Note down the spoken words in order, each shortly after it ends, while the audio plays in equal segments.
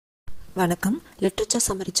வணக்கம். Literature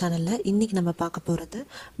summary சேனலில் இன்றைக்கி நம்ம பார்க்க போகிறது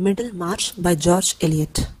middle March by George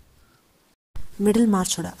Eliot. Middle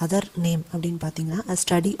மார்ச்சோட other name அப்படின்னு பார்த்தீங்கன்னா A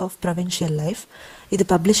Study of Provincial Life. இது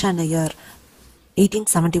பப்ளிஷ் ஆன இயர்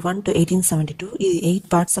 1871 to 1872. இது 8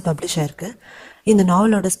 பார்ட்ஸை பப்ளிஷ் ஆயிருக்கு. இந்த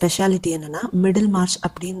நாவலோட ஸ்பெஷாலிட்டி என்னென்னா மிடில் மார்ச்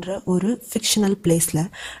அப்படின்ற ஒரு ஃபிக்ஷனல் பிளேஸில்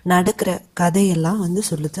நடக்கிற கதையெல்லாம்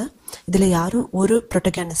சொல்லுது. இதில் யாரும் ஒரு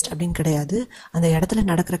ப்ரொட்டகனிஸ்ட் அப்படின்னு கிடையாது. அந்த இடத்துல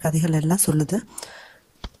நடக்கிற கதைகள் எல்லாம் சொல்லுது.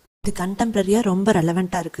 இது கண்டெம்பரரியாக ரொம்ப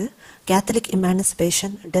ரெலவெண்ட்டாக இருக்குது. Catholic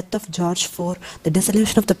emancipation, death of George IV, the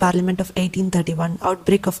dissolution of the parliament of 1831, out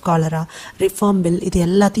break of cholera, reform bill, இது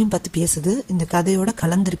எல்லாத்தையும் பற்றி பேசுது. இந்த கதையோட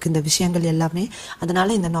கலந்துருக்கு இந்த விஷயங்கள் எல்லாமே.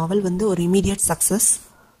 அதனால் இந்த நாவல் ஒரு இமீடியட் சக்ஸஸ்.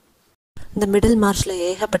 இந்த மிடில் மார்ச்சில்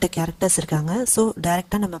ஏகப்பட்ட கேரக்டர்ஸ் இருக்காங்க. ஸோ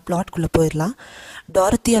டைரெக்டாக நம்ம பிளாட்குள்ளே போயிடலாம்.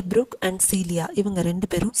 டாரத்தியா ப்ரூக் அண்ட் சீலியா இவங்க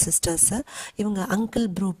 2 பேரும் சிஸ்டர்ஸு. இவங்க அங்கிள்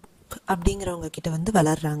ப்ரூக் அப்படிங்கிறவங்க கிட்ட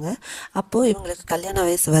வளர்றாங்க. அப்போது இவங்களுக்கு கல்யாண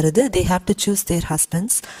வயசு வருது. They have to choose their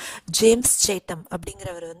husbands. James satem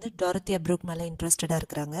அப்படிங்கிறவர் டாரத்தியா ப்ரூக் மேலே இன்ட்ரெஸ்டடாக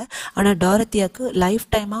இருக்கிறாங்க. ஆனால் டாரத்தியாவுக்கு லைஃப்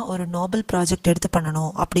டைமாக ஒரு நோபல் ப்ராஜெக்ட் எடுத்து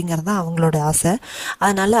பண்ணணும் அப்படிங்கிறது தான் அவங்களோட ஆசை.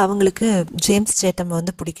 அதனால் அவங்களுக்கு ஜேம்ஸ் சேட்டம்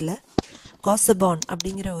பிடிக்கல. காசபான்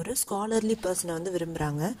அப்படிங்கிற ஒரு ஸ்காலர்லி பர்சனை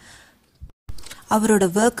விரும்புகிறாங்க. அவரோட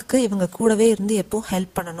ஒர்க்குக்கு இவங்க கூடவே இருந்து எப்போ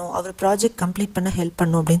ஹெல்ப் பண்ணணும், அவர் ப்ராஜெக்ட் கம்ப்ளீட் பண்ண ஹெல்ப்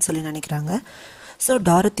பண்ணணும் அப்படின்னு சொல்லி நினைக்கிறாங்க. ஸோ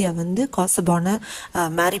டாரத்தியா காசபானை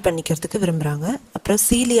மேரி பண்ணிக்கிறதுக்கு விரும்புகிறாங்க. அப்புறம்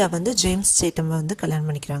சீலியா ஜேம்ஸ் சேட்டம் கல்யாணம்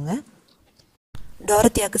பண்ணிக்கிறாங்க.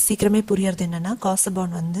 டாரத்தியாவுக்கு சீக்கிரமே புரியறது என்னென்னா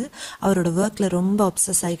காசபான் அவரோட ஒர்க்கில் ரொம்ப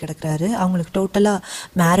அப்சஸ் ஆகி கிடக்கிறாரு. அவங்களுக்கு டோட்டலாக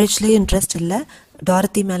மேரேஜ்லேயும் இன்ட்ரெஸ்ட் இல்லை,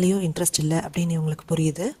 டாரத்தி மேலேயும் இன்ட்ரெஸ்ட் இல்லை அப்படின்னு இவங்களுக்கு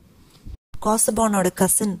புரியுது. காசபானோட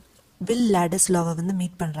கசின் வில் லாடிஸ்லாவை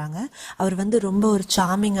மீட் பண்ணுறாங்க. அவர் ரொம்ப ஒரு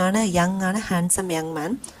சார்மிங்கான யங்கான ஹேண்ட்ஸம் யங்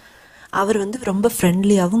மேன். அவர் ரொம்ப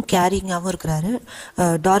ஃப்ரெண்ட்லியாகவும் கேரிங்காகவும் இருக்கிறாரு.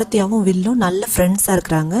 டாரத்தியாவும் வில்லும் நல்ல ஃப்ரெண்ட்ஸாக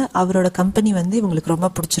இருக்கிறாங்க. அவரோட கம்பெனி இவங்களுக்கு ரொம்ப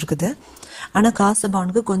பிடிச்சிருக்குது. ஆனால்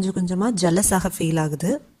காசபானுக்கு கொஞ்சம் கொஞ்சமாக ஜெலஸாக ஃபீல்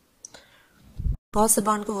ஆகுது.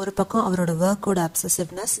 காசபானுக்கு ஒரு பக்கம் அவரோட ஒர்க்கோட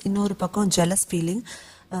அப்சசிவ்னஸ், இன்னொரு பக்கம் ஜெலஸ் ஃபீலிங்.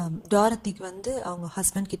 டாரத்திக்கு அவங்க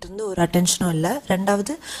ஹஸ்பண்ட் கிட்ட இருந்து ஒரு அட்டென்ஷனும் இல்லை.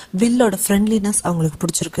 ரெண்டாவது வில்லோட ஃப்ரெண்ட்லினஸ் அவங்களுக்கு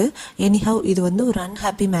பிடிச்சிருக்கு. எனிஹவ் இது ஒரு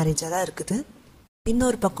அன்ஹாப்பி மேரேஜாக தான் இருக்குது.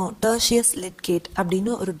 இன்னொரு பக்கம் டர்ஷியஸ் லிட்கேட்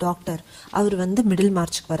அப்படின்னு ஒரு டாக்டர், அவர் மிடில்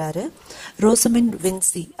மார்ச்சுக்கு வராரு. ரோசமின்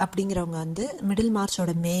வின்சி அப்படிங்கிறவங்க மிடில்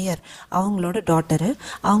மார்ச்சோட மேயர், அவங்களோட டாட்டரு.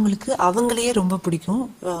 அவங்களுக்கு அவங்களையே ரொம்ப பிடிக்கும்,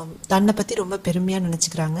 தன்னை பற்றி ரொம்ப பெருமையாக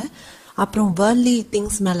நினச்சிக்கிறாங்க. அப்புறம் வேர்ல்ட்லி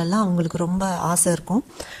திங்ஸ் மேலெல்லாம் அவங்களுக்கு ரொம்ப ஆசை இருக்கும்.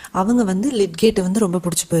 அவங்க லிட்கேட்டு ரொம்ப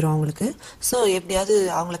பிடிச்சி போயிடும் அவங்களுக்கு. ஸோ எப்படியாவது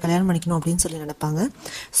அவங்கள கல்யாணம் பண்ணிக்கணும் அப்படின்னு சொல்லி நினைப்பாங்க.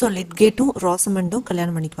 ஸோ லிட்கேட்டும் ரோசமண்டும்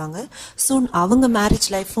கல்யாணம் பண்ணிக்குவாங்க. ஸோ அவங்க மேரேஜ்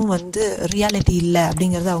லைஃப்பும் ரியாலிட்டி இல்லை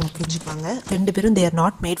அப்படிங்கிறத அவங்க புரிஞ்சுக்குவாங்க. 2 பேரும் they are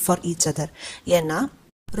not made for each other. ஏன்னா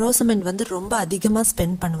ரோசமெண்ட் ரொம்ப அதிகமாக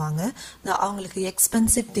ஸ்பெண்ட் பண்ணுவாங்க. அவங்களுக்கு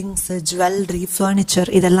எக்ஸ்பென்சிவ் திங்ஸு, ஜுவல்லரி, ஃபர்னிச்சர்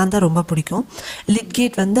இதெல்லாம் தான் ரொம்ப பிடிக்கும்.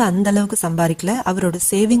 லிட்கேட் அந்த அளவுக்கு சம்பாதிக்கல. அவரோட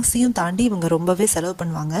சேவிங்ஸையும் தாண்டி இவங்க ரொம்பவே செலவு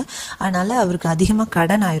பண்ணுவாங்க. அதனால் அவருக்கு அதிகமாக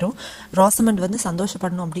கடன் ஆயிரும். ரோசமெண்ட்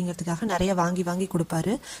சந்தோஷப்படணும் அப்படிங்கிறதுக்காக நிறைய வாங்கி வாங்கி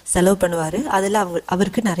கொடுப்பாரு, செலவு பண்ணுவார். அதில்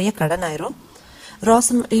அவருக்கு நிறைய கடன் ஆயிரும்.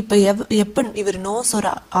 இப்போ எப்போ இவர் நோஸ் ஒரு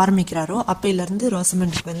ஆரம்பிக்கிறாரோ அப்போலேருந்து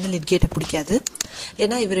ரோசமெண்ட்க்கு லிட்கேட்டை பிடிக்காது.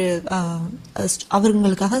 ஏன்னா இவர்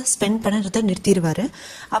அவங்களுக்காக ஸ்பெண்ட் பண்ணுறதை நிறுத்திடுவார்.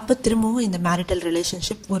 அப்போ திரும்பவும் இந்த மேரிட்டல்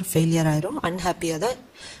ரிலேஷன்ஷிப் ஒரு ஃபெயிலியர் ஆயிரும். அன்ஹாப்பியாக தான்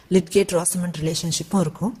லிட்கேட் ரோசமெண்ட் ரிலேஷன்ஷிப்பும்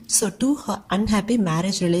இருக்கும். ஸோ 2 அன்ஹாப்பி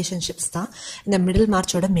மேரேஜ் ரிலேஷன்ஷிப்ஸ் தான் இந்த மிடில்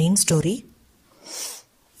மார்ச்சோட மெயின் ஸ்டோரி.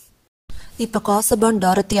 இப்போ காசபான்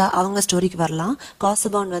டாரத்தியா அவங்க ஸ்டோரிக்கு வரலாம்.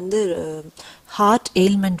 காசபான் ஹார்ட்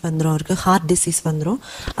எயில்மெண்ட் வந்துடும், அவருக்கு ஹார்ட் டிசீஸ் வந்துடும்.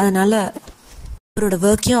 அதனால் அவரோட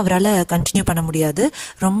ஒர்க்கையும் அவரால் கண்டினியூ பண்ண முடியாது.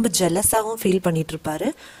 ரொம்ப ஜெலஸாகவும் ஃபீல் பண்ணிகிட்டு இருப்பார்.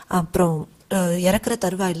 அப்புறம் இறக்குற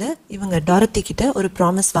தருவாயில் இவங்க டாரத்தி கிட்ட ஒரு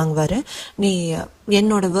ப்ராமிஸ் வாங்குவார். நீ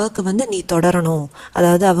என்னோட ஒர்க்கை நீ தொடரணும்,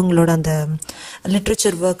 அதாவது அவங்களோட அந்த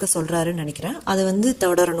லிட்ரேச்சர் ஒர்க்கை சொல்கிறாருன்னு நினைக்கிறேன், அதை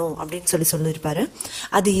தொடரணும் அப்படின்னு சொல்லியிருப்பாரு.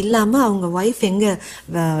 அது இல்லாமல் அவங்க ஒய்ஃப் எங்கே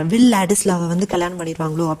வில் லாடிஸ்லாவை கல்யாணம்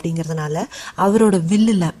பண்ணிடுவாங்களோ அப்படிங்கிறதுனால அவரோட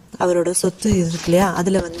வில்லில் அவரோட சொத்து இருக்கு இல்லையா,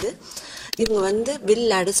 அதில் இவங்க வில்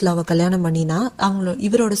லாடிஸ்லாவை கல்யாணம் பண்ணினா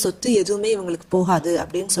இவரோட சொத்து எதுவுமே இவங்களுக்கு போகாது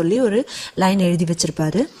அப்படின்னு சொல்லி ஒரு லைன் எழுதி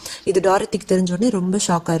வச்சிருப்பாரு. இது டாரத்திக்கு தெரிஞ்சோடனே ரொம்ப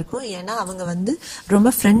ஷாக்காக இருக்கும். ஏன்னா அவங்க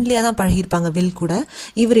ரொம்ப ஃப்ரெண்ட்லியாக தான் பழகியிருப்பாங்க வில் கூட.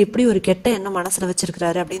 இவர் எப்படி ஒரு கெட்ட எண்ணம் மனசில்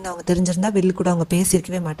வச்சிருக்கிறாரு அப்படின்னு அவங்க தெரிஞ்சிருந்தா வில் கூட அவங்க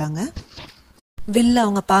பேசியிருக்கவே மாட்டாங்க. வில்ல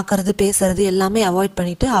அவங்க பார்க்கறது பேசுறது எல்லாமே அவாய்ட்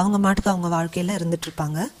பண்ணிட்டு அவங்க மாட்டுக்கு அவங்க வாழ்க்கையில இருந்துட்டு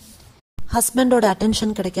இருப்பாங்க. ஹஸ்பண்டோட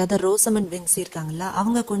அட்டென்ஷன் கிடைக்காத ரோசமெண்ட் வின்சி இருக்காங்கல்ல,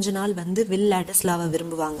 அவங்க கொஞ்ச நாள் வில் லாடிஸ்லாவை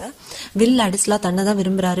விரும்புவாங்க. வில் லாடிஸ்லா தன்னை தான்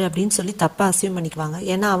விரும்புறாரு அப்படின்னு சொல்லி தப்பா அசியூம் பண்ணிக்குவாங்க.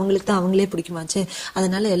 ஏன்னா அவங்களுக்கு தான் அவங்களே பிடிக்குமாச்சு,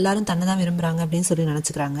 அதனால எல்லாரும் தன்னை தான் விரும்புறாங்க அப்படின்னு சொல்லி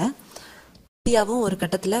நினைச்சுக்கிறாங்க. இந்தியாவும் ஒரு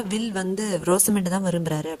கட்டத்துல வில் ரோசமெண்ட் தான்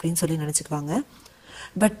விரும்புறாரு அப்படின்னு சொல்லி நினைச்சுக்குவாங்க.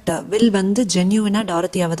 பட் வில் வந்து ஜென்யூனாக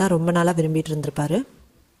டாரத்தியாவை தான் ரொம்ப நாளாக விரும்பிட்டு இருந்திருப்பாரு.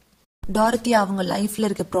 டாரத்தியா அவங்க லைஃப்பில்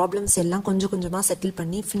இருக்க ப்ராப்ளம்ஸ் எல்லாம் கொஞ்சம் கொஞ்சமாக செட்டில்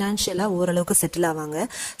பண்ணி ஃபினான்ஷியலாக ஓரளவுக்கு செட்டில் ஆவாங்க.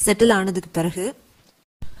 செட்டில் ஆனதுக்கு பிறகு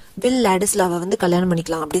வில் லாடிஸ்லாவை வந்து கல்யாணம்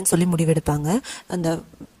பண்ணிக்கலாம் அப்படின்னு சொல்லி முடிவெடுப்பாங்க. அந்த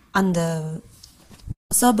அந்த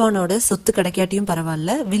சொசாபானோட சொத்து கிடைக்காட்டியும்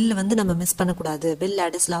பரவாயில்ல, வில் வந்து நம்ம மிஸ் பண்ணக்கூடாது, வில்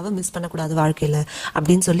லாடிஸ்லாவை மிஸ் பண்ணக்கூடாது வாழ்க்கையில்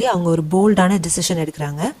அப்படின்னு சொல்லி அவங்க ஒரு போல்டான டிசிஷன்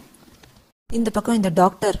எடுக்கிறாங்க. இந்த பக்கம் இந்த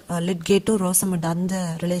டாக்டர் லிட்கேட்டும் ரோசமண்ட் அந்த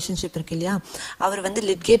ரிலேஷன்ஷிப் இருக்கு இல்லையா, அவர் வந்து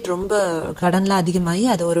லிட்கேட் ரொம்ப கடன்லாம் அதிகமாகி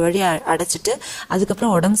அதை ஒரு வழி அடைச்சிட்டு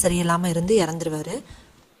அதுக்கப்புறம் உடம்பு சரியில்லாமல் இருந்து இறந்துருவாரு.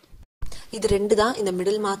 இது ரெண்டு தான் இந்த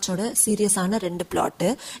மிடில் மார்ச்சோட சீரியஸான 2 பிளாட்டு.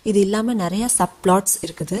 இது இல்லாமல் நிறைய சப் பிளாட்ஸ்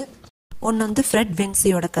இருக்குது. ஒன்று வந்து ஃப்ரெட்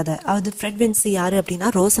வின்சியோட கதை. அது ஃப்ரெட் வின்சி யாரு அப்படின்னா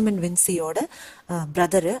ரோசமண்ட் வின்சியோட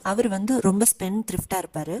பிரதரு. அவர் வந்து ரொம்ப ஸ்பெண்ட் த்ரிஃப்டாக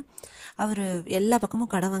இருப்பார். அவர் எல்லா பக்கமும்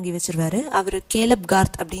கடன் வாங்கி வச்சிருவாரு. அவர் கேலப்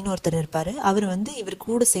கார்த் அப்படின்னு ஒருத்தர் இருப்பார். அவர் வந்து இவர்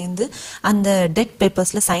கூட சேர்ந்து அந்த டெட்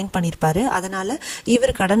பேப்பர்ஸில் சைன் பண்ணியிருப்பாரு. அதனால்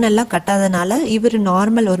இவர் கடன் எல்லாம் கட்டாதனால இவர்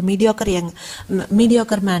நார்மல் ஒரு மீடியாக்கர்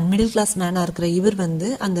மேன், மிடில் கிளாஸ் மேனாக இருக்கிற இவர் வந்து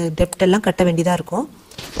அந்த டெப்ட் எல்லாம் கட்ட வேண்டியதாக இருக்கும்.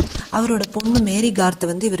 அவரோட பொண்ணு மேரி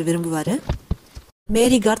கார்த்தை வந்து இவர் விரும்புவார்.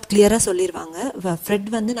 மேரி கார்த் கிளியராக சொல்லிடுவாங்க, ஃப்ரெட்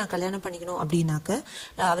வந்து நான் கல்யாணம் பண்ணிக்கணும் அப்படின்னாக்க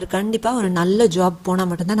அவர் கண்டிப்பாக ஒரு நல்ல ஜாப் போனால்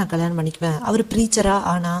மட்டும்தான் நான் கல்யாணம் பண்ணிக்குவேன். அவர் ப்ரீச்சராக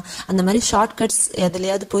ஆனால் அந்த மாதிரி ஷார்ட் கட்ஸ்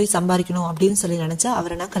எதுலையாவது போய் சம்பாதிக்கணும் அப்படின்னு சொல்லி நினச்சா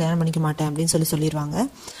அவரை நான் கல்யாணம் பண்ணிக்க மாட்டேன் அப்படின்னு சொல்லிடுவாங்க.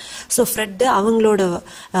 ஸோ ஃப்ரெட்டு அவங்களோட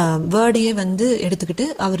வேர்டையே வந்து எடுத்துக்கிட்டு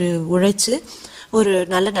அவர் உழைச்சி ஒரு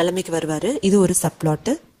நல்ல நிலைமைக்கு வருவார். இது ஒரு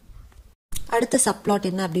சப்ளாட்டு. அடுத்த சப்ளாட்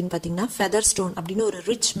என்ன அப்படின்னு பார்த்தீங்கன்னா, ஃபெதர் ஸ்டோன் அப்படின்னு ஒரு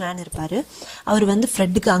ரிச் மேன் இருப்பார். அவர் வந்து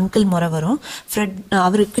ஃப்ரெட்டுக்கு அங்கிள் முறை வரும். ஃப்ரெட்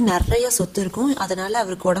அவருக்கு நிறைய சொத்து இருக்கும். அதனால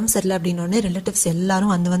அவருக்கு உடம்பு சரியில்லை அப்படின்னோடனே ரிலேட்டிவ்ஸ்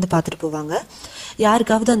எல்லாரும் வந்து பார்த்துட்டு போவாங்க.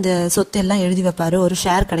 யாருக்காவது அந்த சொத்து எல்லாம் எழுதி வைப்பாரு, ஒரு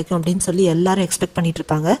ஷேர் கிடைக்கும் அப்படின்னு சொல்லி எல்லாரும் எக்ஸ்பெக்ட் பண்ணிட்டு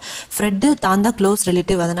இருப்பாங்க. ஃப்ரெட்டு தான் தான் க்ளோஸ்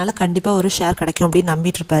ரிலேட்டிவ், அதனால கண்டிப்பாக ஒரு ஷேர் கிடைக்கும் அப்படின்னு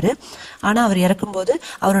நம்பிட்டு இருப்பாரு. ஆனால் அவர் இறக்கும்போது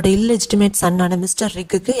அவரோட இல்லெஜிட்டிமேட் சன்னான மிஸ்டர்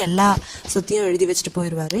ரிக்குக்கு எல்லா சொத்தையும் எழுதி வச்சுட்டு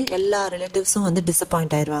போயிடுவாரு. எல்லா ரிலேட்டிவ்ஸும் வந்து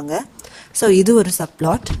டிசப்பாயிண்ட் ஆயிடுவாங்க. ஸோ இது ஒரு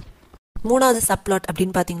சப்ளாட். மூணாவது சப்ளாட்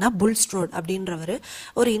அப்படின்னு பார்த்தீங்கன்னா, புல்ஸ்ட்ரோட் அப்படின்றவர்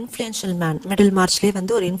ஒரு இன்ஃப்ளூயன்ஷியல் மேன். மிடில் மார்ச்லேயே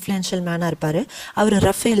வந்து ஒரு இன்ஃப்ளூயன்ஷியல் மேனாக இருப்பார். அவர்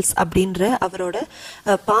ரஃபேல்ஸ் அப்படின்ற அவரோட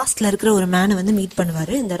பாஸ்டில் இருக்கிற ஒரு மேனை வந்து மீட்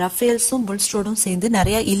பண்ணுவார். இந்த ரஃபேல்ஸும் புல்ஸ்ட்ரோடும் சேர்ந்து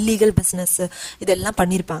நிறையா இல்லீகல் பிஸ்னஸ் இதெல்லாம்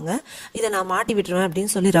பண்ணியிருப்பாங்க. இதை நான் மாட்டி விட்டுருவேன்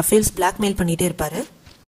அப்படின்னு சொல்லி ரஃபேல்ஸ் பிளாக்மெயில் பண்ணிகிட்டே இருப்பார்.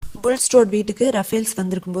 புல்ஸ்ட்ரோட் வீட்டுக்கு ரஃபேல்ஸ்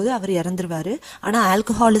வந்திருக்கும் போது அவர் இறந்துருவாரு. ஆனால்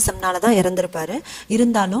ஆல்கஹாலிசம்னால தான் இறந்துருப்பாரு.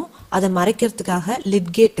 இருந்தாலும் அதை மறைக்கிறதுக்காக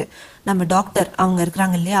லிட்கேட் நம்ம டாக்டர் அவங்க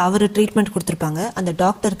இருக்கிறாங்க இல்லையா, அவர் ட்ரீட்மெண்ட் கொடுத்துருப்பாங்க. அந்த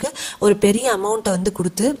டாக்டருக்கு ஒரு பெரிய அமௌண்ட்டை வந்து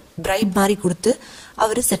கொடுத்து பிரைப் மாதிரி கொடுத்து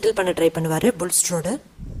அவர் செட்டில் பண்ண ட்ரை பண்ணுவார் புல்ஸ்ட்ரோடு.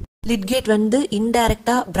 லிட்கேட் வந்து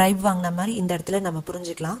இன்டைரக்டாக பிரைப் வாங்கின மாதிரி இந்த இடத்துல நம்ம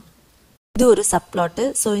புரிஞ்சுக்கலாம். இது ஒரு சப்ளாட்டு.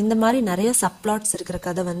 ஸோ இந்த மாதிரி நிறைய சப்ளாட்ஸ் இருக்கிற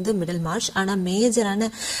கதை வந்து மிடில் மார்ச். ஆனால் மேஜரான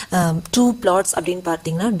 2 பிளாட்ஸ் அப்படின்னு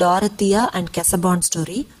பார்த்தீங்கன்னா, டாரத்தியா and கெசபான்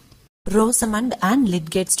story, ரோசமண்ட் and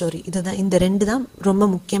Lydgate story. இதுதான், இந்த 2 தான் ரொம்ப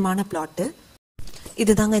முக்கியமான பிளாட்டு.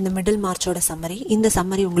 இதுதாங்க இந்த மிடில் மார்ச்சோட சம்மரி. இந்த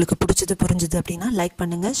சம்மரி உங்களுக்கு புரிஞ்சுது அப்படின்னா லைக்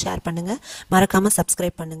பண்ணுங்கள், ஷேர் பண்ணுங்கள், மறக்காமல்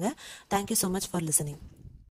சப்ஸ்கிரைப் பண்ணுங்கள். Thank you so much for listening.